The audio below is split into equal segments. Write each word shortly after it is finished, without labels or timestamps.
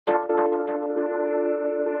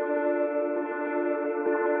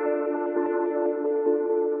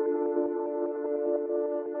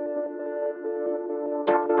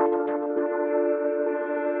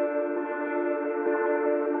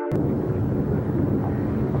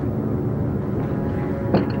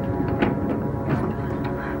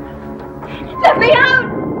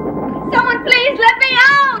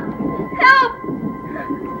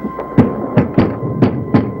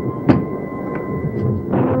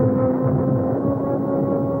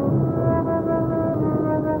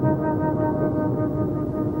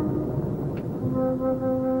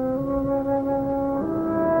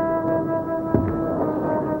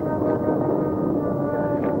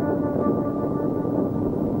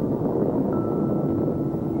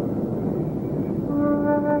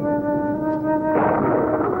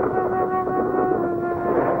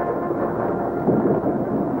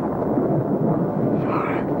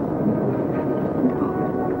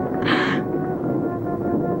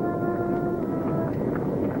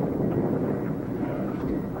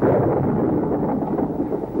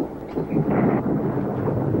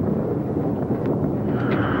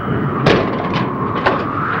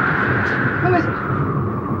Who is it?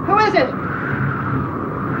 Who is it?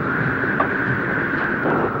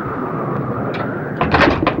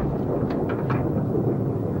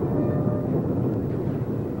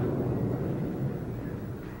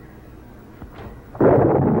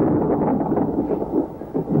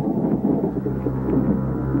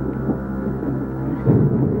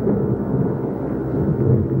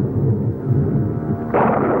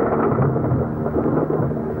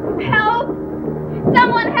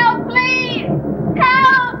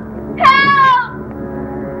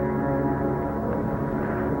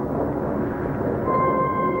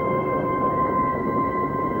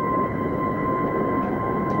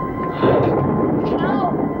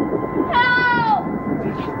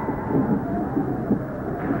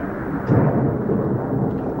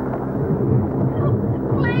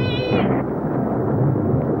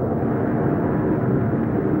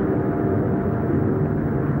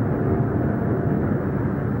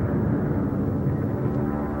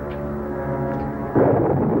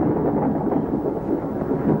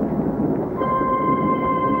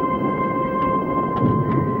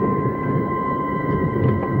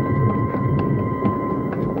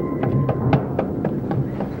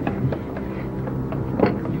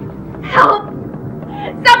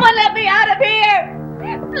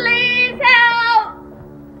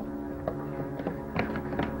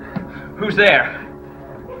 Who's there?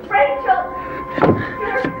 It's Rachel.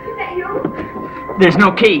 Is that you? There's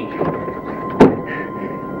no key.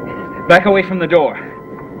 Back away from the door.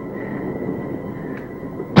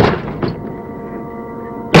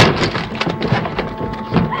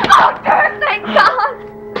 Oh, Dirk, thank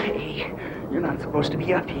God! Hey, you're not supposed to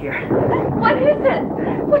be up here. What is it?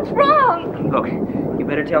 What's wrong? Look, you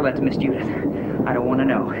better tell that to Miss Judith. I don't want to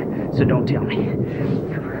know, so don't tell me.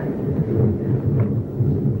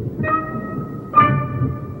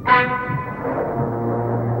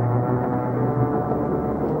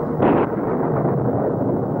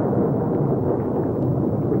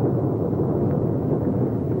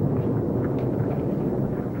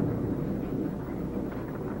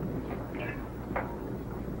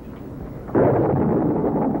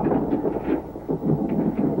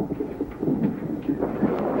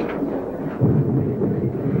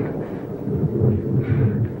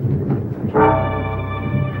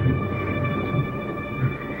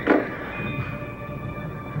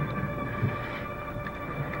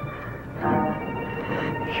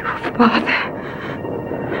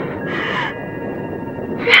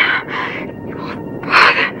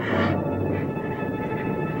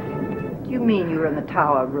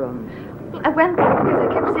 Tower room. I went there because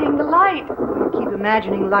I kept seeing the light. You keep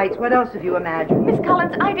imagining lights. What else have you imagined? Miss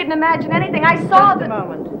Collins, I didn't imagine anything. I saw Just a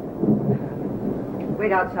moment.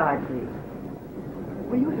 Wait outside, please.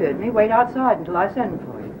 Well, you heard me. Wait outside until I send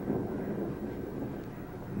for you.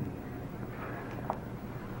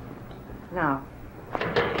 Now.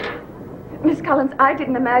 Miss Collins, I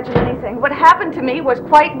didn't imagine anything. What happened to me was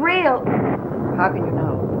quite real. How can you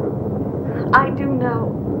know? I do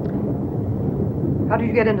know. How did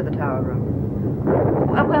you get into the tower room?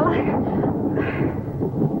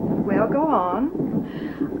 Well, go on.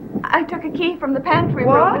 I took a key from the pantry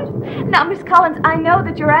room. What? Now, Miss Collins, I know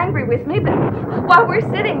that you're angry with me, but while we're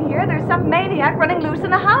sitting here, there's some maniac running loose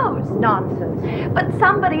in the house. Nonsense. But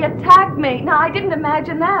somebody attacked me. Now, I didn't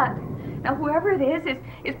imagine that. Now, whoever it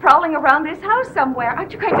is prowling around this house somewhere.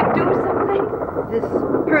 Aren't you going to do something? This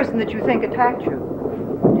person that you think attacked you.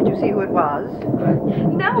 Did you see who it was?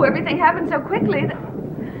 No, everything happened so quickly that...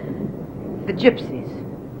 The gypsies.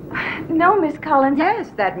 No, Miss Collins. Yes,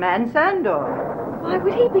 that man Sandor. Why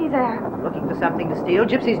would he be there? Looking for something to steal.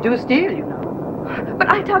 Gypsies do steal, you know. But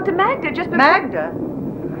I talked to Magda just before... Magda?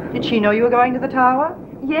 Did she know you were going to the tower?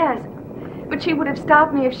 Yes, but she would have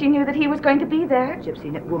stopped me if she knew that he was going to be there.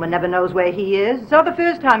 Gypsy woman never knows where he is. It's not the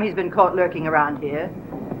first time he's been caught lurking around here.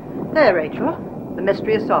 There, Rachel. The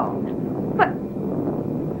mystery is solved. But...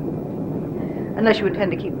 Unless you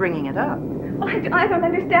intend to keep bringing it up. I don't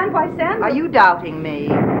understand why Sandor... Are you doubting me?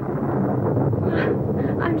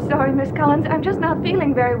 I'm sorry, Miss Collins. I'm just not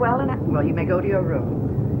feeling very well, and I... Well, you may go to your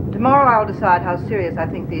room. Tomorrow I'll decide how serious I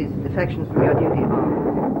think these defections from your duty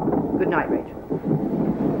are. Good night, Rachel.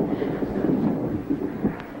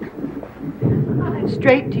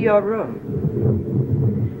 Straight to your room.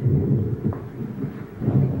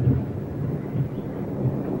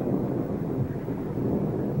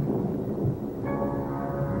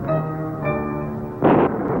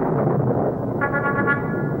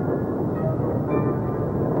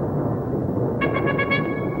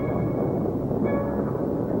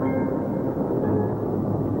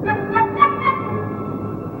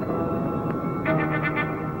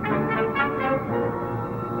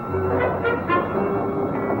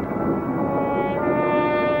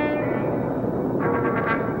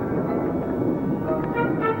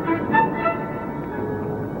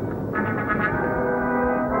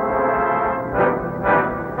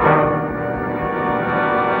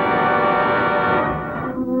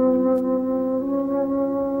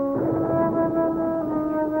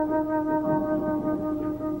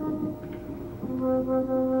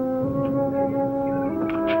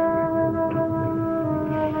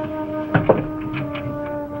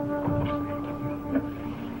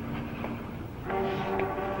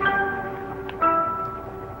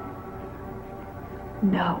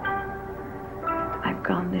 No. I've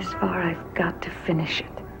gone this far, I've got to finish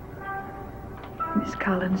it. Miss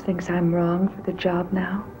Collins thinks I'm wrong for the job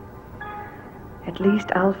now. At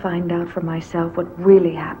least I'll find out for myself what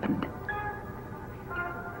really happened.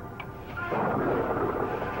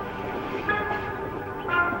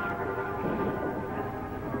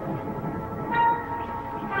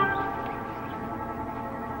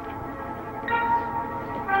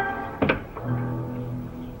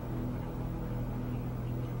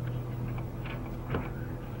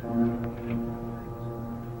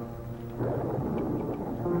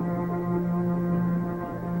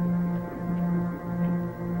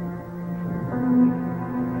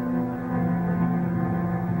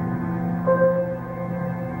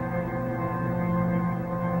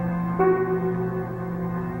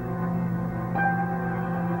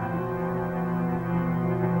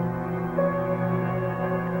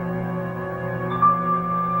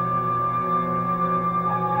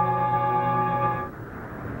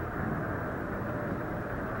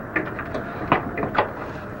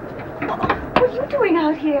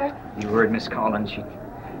 Out here? You heard Miss Collins. She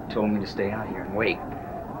told me to stay out here and wait.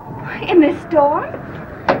 In this storm?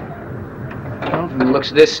 Well, from the looks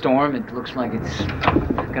of this storm, it looks like it's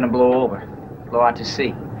gonna blow over. Blow out to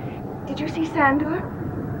sea. Did you see Sandor?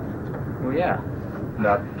 Oh, yeah.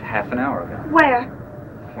 About half an hour ago. Where?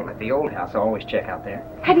 Well, at the old house. I always check out there.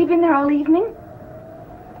 Had he been there all evening?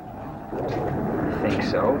 I think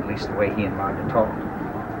so. At least the way he and Margaret talked.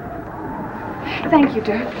 Thank you,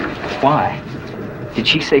 Dirk. Why? Did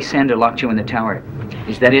she say Sandor locked you in the tower?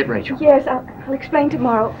 Is that it, Rachel? Yes, I'll explain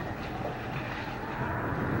tomorrow.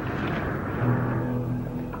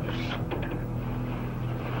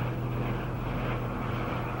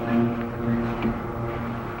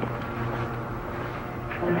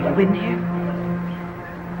 Are you in here?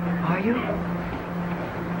 Are you?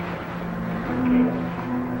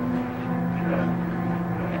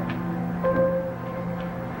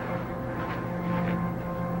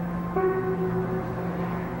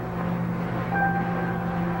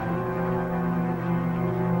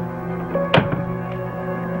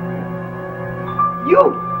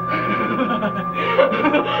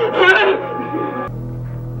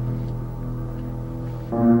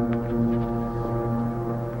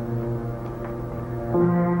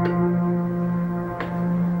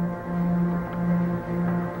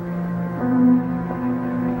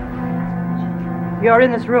 You're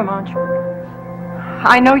in this room, aren't you?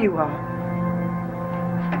 I know you are.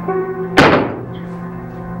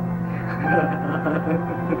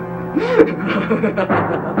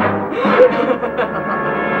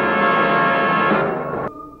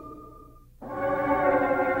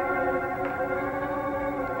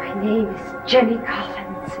 My name is Jenny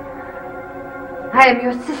Collins. I am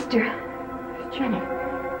your sister. Jenny,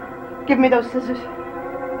 give me those scissors.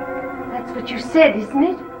 That's what you said, isn't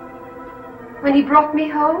it? When he brought me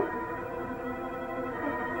home?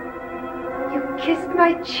 You kissed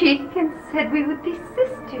my cheek and said we would be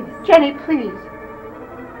sisters. Jenny, please.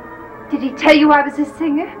 Did he tell you I was a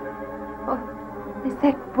singer? Or is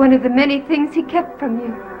that one of the many things he kept from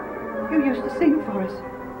you? You used to sing for us.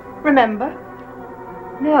 Remember?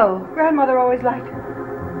 No. Grandmother always liked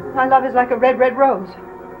my love is like a red, red rose.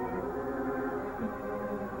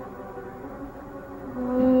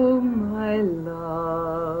 Oh, my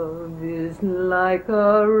love is like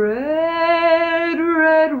a red,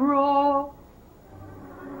 red rose.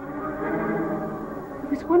 There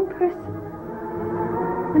was one person.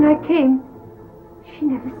 When I came, she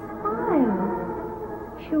never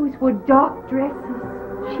smiled. She always wore dark dresses.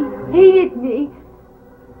 She hated me.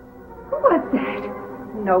 Who was that?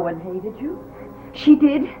 No one hated you. She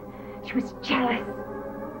did. She was jealous.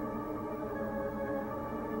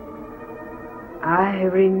 I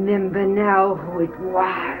remember now who it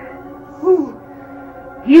was. Who?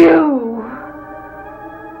 You.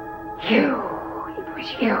 You. It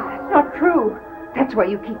was you. That's not true. That's why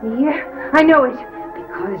you keep me here. I know it.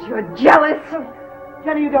 Because you're jealous.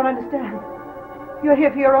 Jenny, you don't understand. You're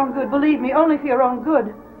here for your own good. Believe me, only for your own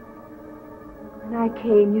good. When I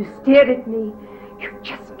came, you stared at me. You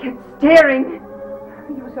just kept staring.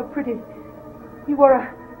 You were so pretty. You wore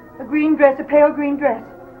a green dress, a pale green dress.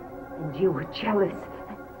 And you were jealous.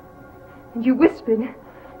 And you whispered.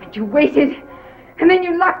 And you waited. And then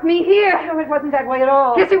you locked me here. No, it wasn't that way at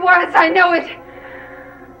all. Yes, it was. I know it.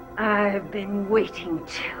 I've been waiting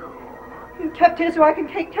too. You kept here so I can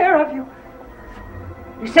take care of you.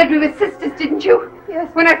 You said we were sisters, didn't you?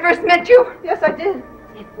 Yes. When I first met you? Yes, I did.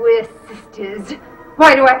 If we're sisters,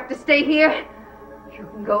 Why do I have to stay here? You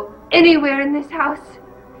can go anywhere in this house.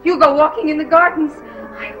 You go walking in the gardens.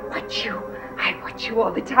 I watch you. I watch you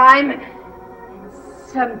all the time. And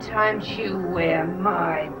sometimes you wear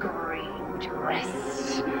my green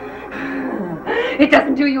dress. It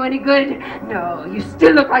doesn't do you any good. No, you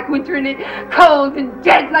still look like winter in it. Cold and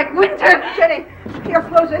dead like winter. Jenny, your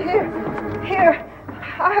clothes are here. Here.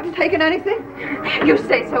 I haven't taken anything. You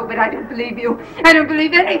say so, but I don't believe you. I don't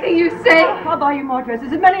believe anything you say. I'll buy you more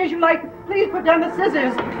dresses, as many as you like. Please put down the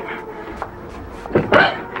scissors.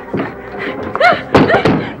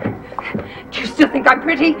 Do you still think I'm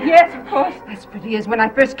pretty? Yes, of course. As pretty as when I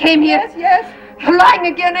first came here? Yes, yes. You're lying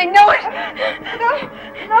again, I know it.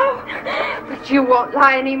 No. But you won't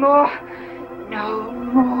lie anymore. No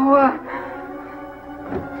more.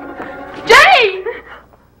 Jenny!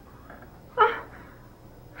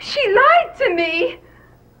 She lied to me.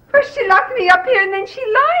 First she locked me up here and then she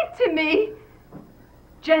lied to me.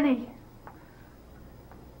 Jenny.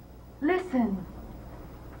 Listen.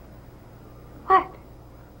 What?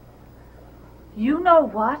 You know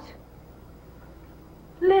what?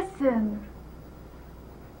 Listen.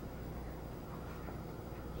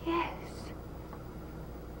 Yes.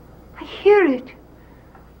 I hear it.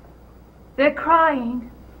 They're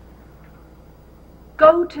crying.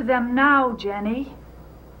 Go to them now, Jenny.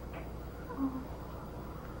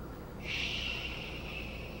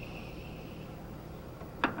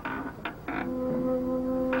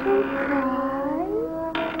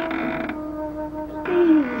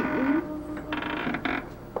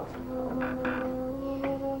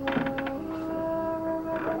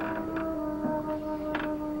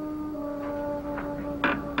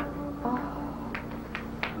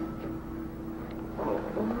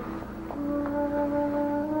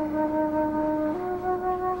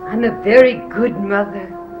 I'm a very good mother.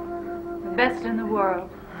 The best in the world.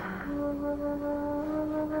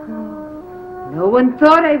 No one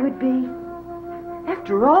thought I would be.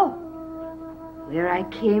 After all, where I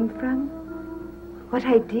came from, what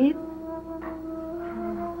I did.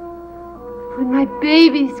 When my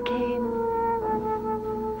babies came,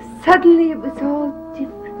 suddenly it was all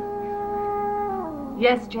different.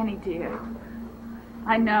 Yes, Jenny, dear.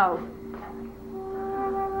 I know.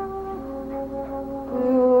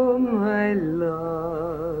 Oh, my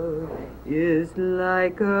love is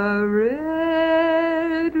like a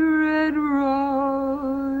red, red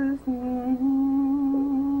rose.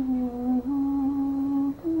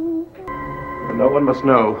 No one must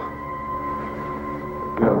know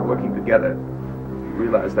we are working together. You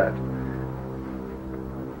realize that?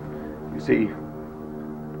 You see,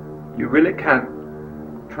 you really can't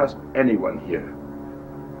trust anyone here.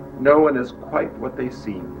 No one is quite what they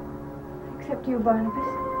seem. Except you, Barnabas.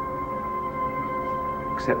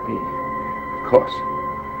 Except me, of course.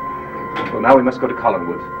 Well, now we must go to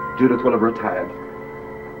Collinwood. Judith will have retired.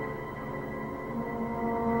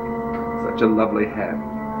 Such a lovely hand.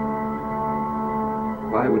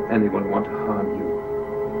 Why would anyone want to harm you?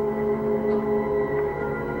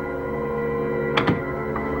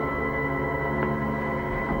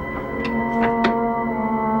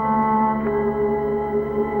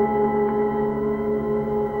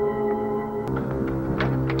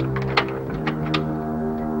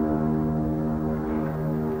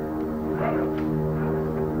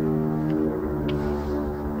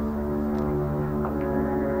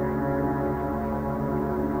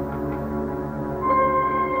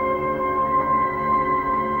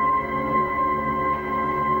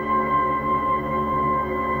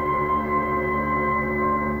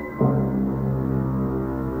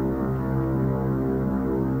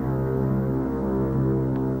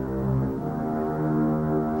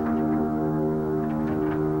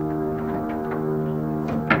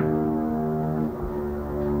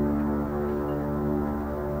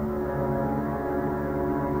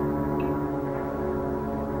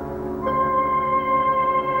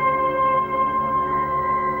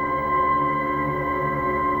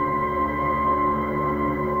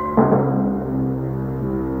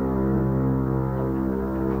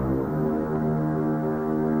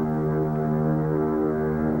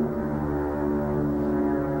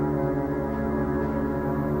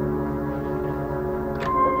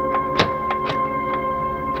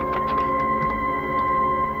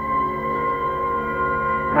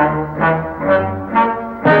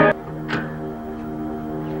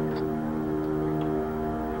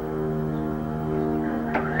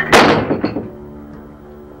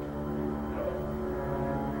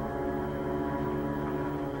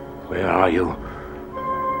 Where are you?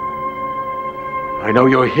 I know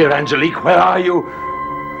you're here, Angelique. Where are you?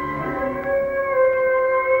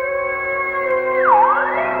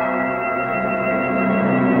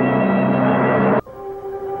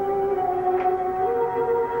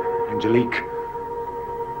 Angelique.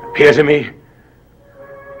 Appear to me.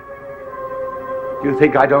 Do you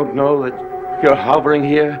think I don't know that you're hovering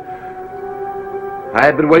here? I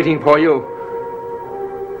have been waiting for you.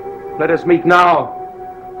 Let us meet now.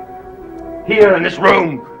 Here in this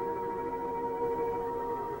room.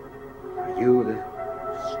 Are you the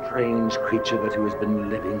strange creature that who has been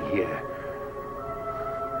living here?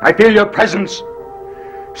 I feel your presence.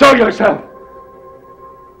 Show yourself.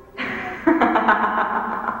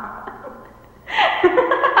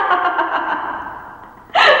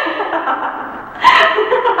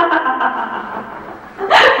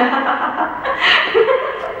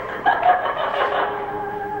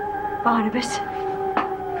 Barnabas.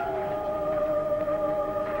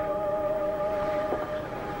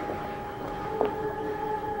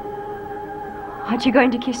 Aren't you going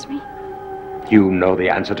to kiss me? You know the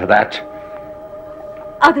answer to that.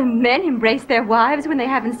 Other men embrace their wives when they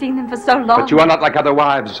haven't seen them for so long. But you are not like other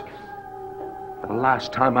wives. The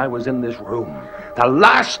last time I was in this room, the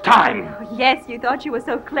last time! Oh, yes, you thought you were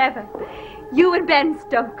so clever. You and Ben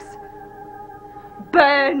Stokes.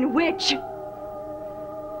 Burn witch.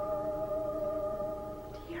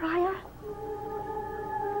 Here I am.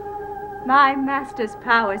 My master's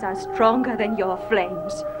powers are stronger than your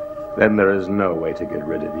flames. Then there is no way to get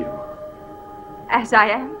rid of you. As I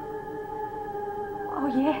am? Oh,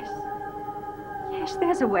 yes. Yes,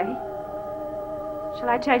 there's a way. Shall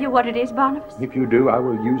I tell you what it is, Barnabas? If you do, I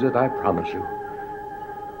will use it, I promise you.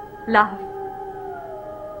 Love.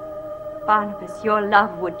 Barnabas, your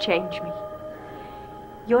love would change me.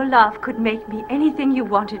 Your love could make me anything you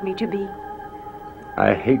wanted me to be.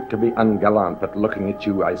 I hate to be ungallant, but looking at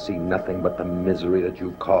you, I see nothing but the misery that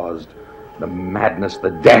you've caused. The madness, the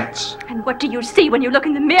deaths. And what do you see when you look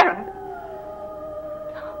in the mirror?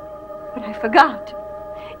 But I forgot.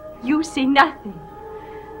 You see nothing.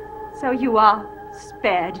 So you are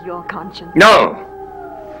spared your conscience. No!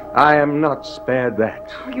 I am not spared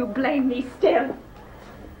that. Oh, you blame me still.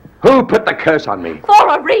 Who put the curse on me? For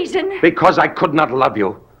a reason. Because I could not love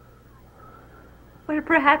you. Well,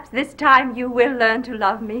 perhaps this time you will learn to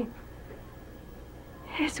love me.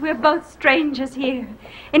 Yes, we're both strangers here,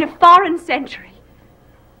 in a foreign century.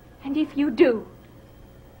 And if you do,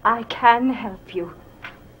 I can help you.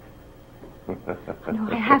 No,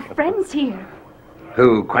 I have friends here.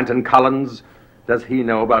 Who, Quentin Collins? Does he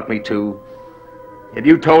know about me too? Have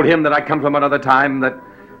you told him that I come from another time,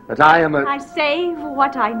 that I am a... I save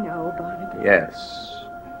what I know, Barnaby. Yes,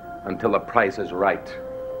 until the price is right.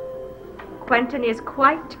 Quentin is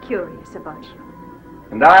quite curious about you.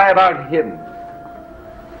 And I about him.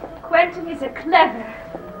 Quentin is a clever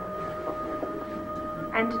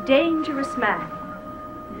and dangerous man.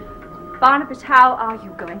 Barnabas, how are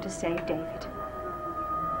you going to save David?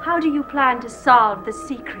 How do you plan to solve the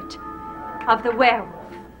secret of the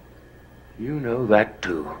werewolf? You know that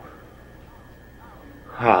too.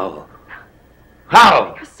 How?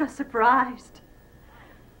 How? You're so surprised.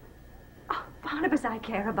 Oh, Barnabas, I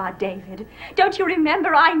care about David. Don't you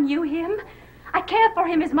remember I knew him? I care for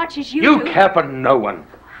him as much as you do. You care for no one.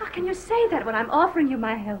 How can you say that when I'm offering you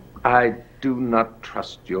my help? I do not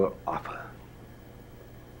trust your offer.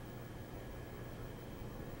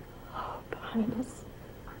 Oh, Barnabas.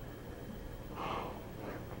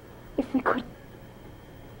 If we could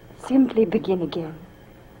simply begin again.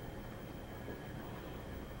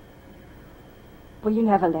 Will you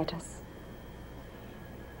never let us?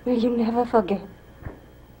 Will you never forget?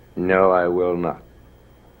 No, I will not.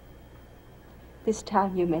 This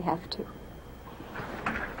time you may have to.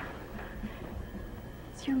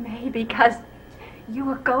 You may, because you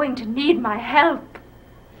are going to need my help.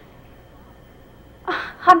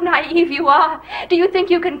 Oh, how naive you are. Do you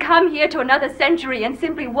think you can come here to another century and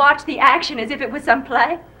simply watch the action as if it was some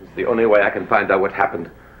play? It's the only way I can find out what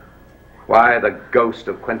happened. Why the ghost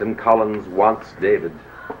of Quentin Collins wants David.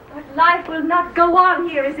 But life will not go on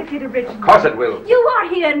here as it did originally. Of course it will. You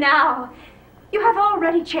are here now. You have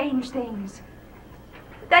already changed things.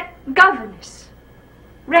 That governess,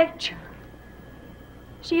 Rachel,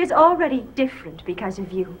 she is already different because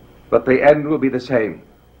of you. But the end will be the same.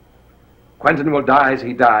 Quentin will die as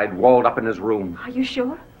he died, walled up in his room. Are you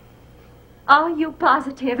sure? Are you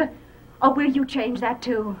positive? Or will you change that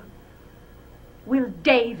too? Will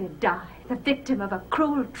David die, the victim of a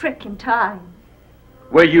cruel trick in time?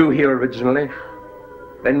 Were you here originally?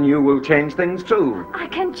 Then you will change things too. I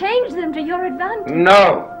can change them to your advantage.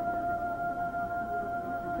 No!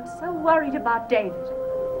 You're so worried about David.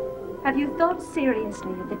 Have you thought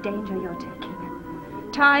seriously of the danger you're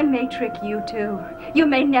taking? Time may trick you too. You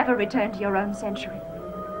may never return to your own century.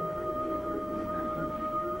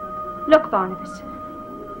 Look, Barnabas.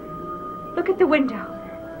 Look at the window.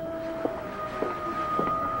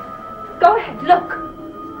 Go ahead, look.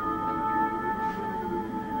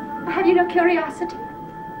 Have you no curiosity?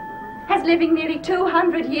 Has living nearly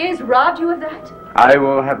 200 years robbed you of that? I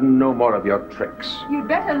will have no more of your tricks. You'd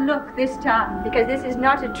better look this time, because this is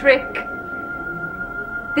not a trick.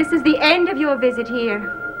 This is the end of your visit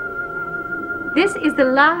here. This is the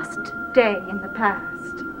last day in the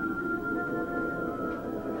past.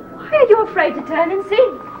 Why are you afraid to turn and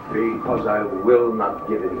see? Because I will not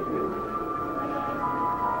give in to you.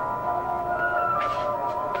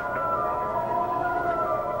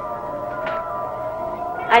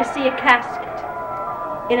 I see a casket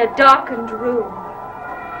in a darkened room.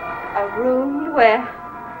 A room where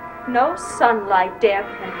no sunlight dare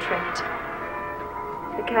penetrate.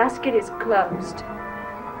 The casket is closed.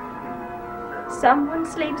 Someone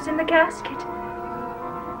sleeps in the casket.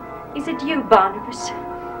 Is it you, Barnabas?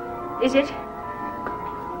 Is it?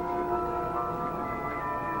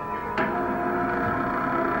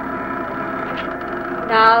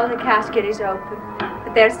 Now the casket is open,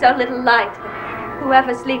 but there's so little light that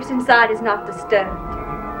whoever sleeps inside is not disturbed.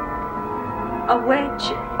 A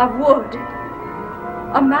wedge of wood.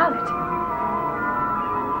 A mallet.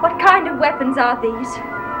 What kind of weapons are these?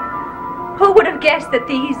 Who would have guessed that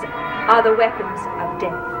these are the weapons of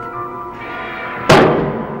death?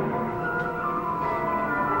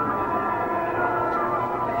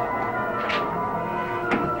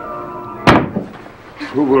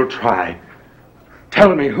 Who will try?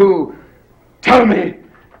 Tell me who. Tell me.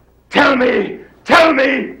 Tell me. Tell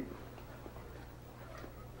me.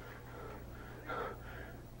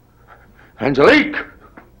 Angelique!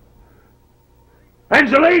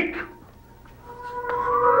 Angelique!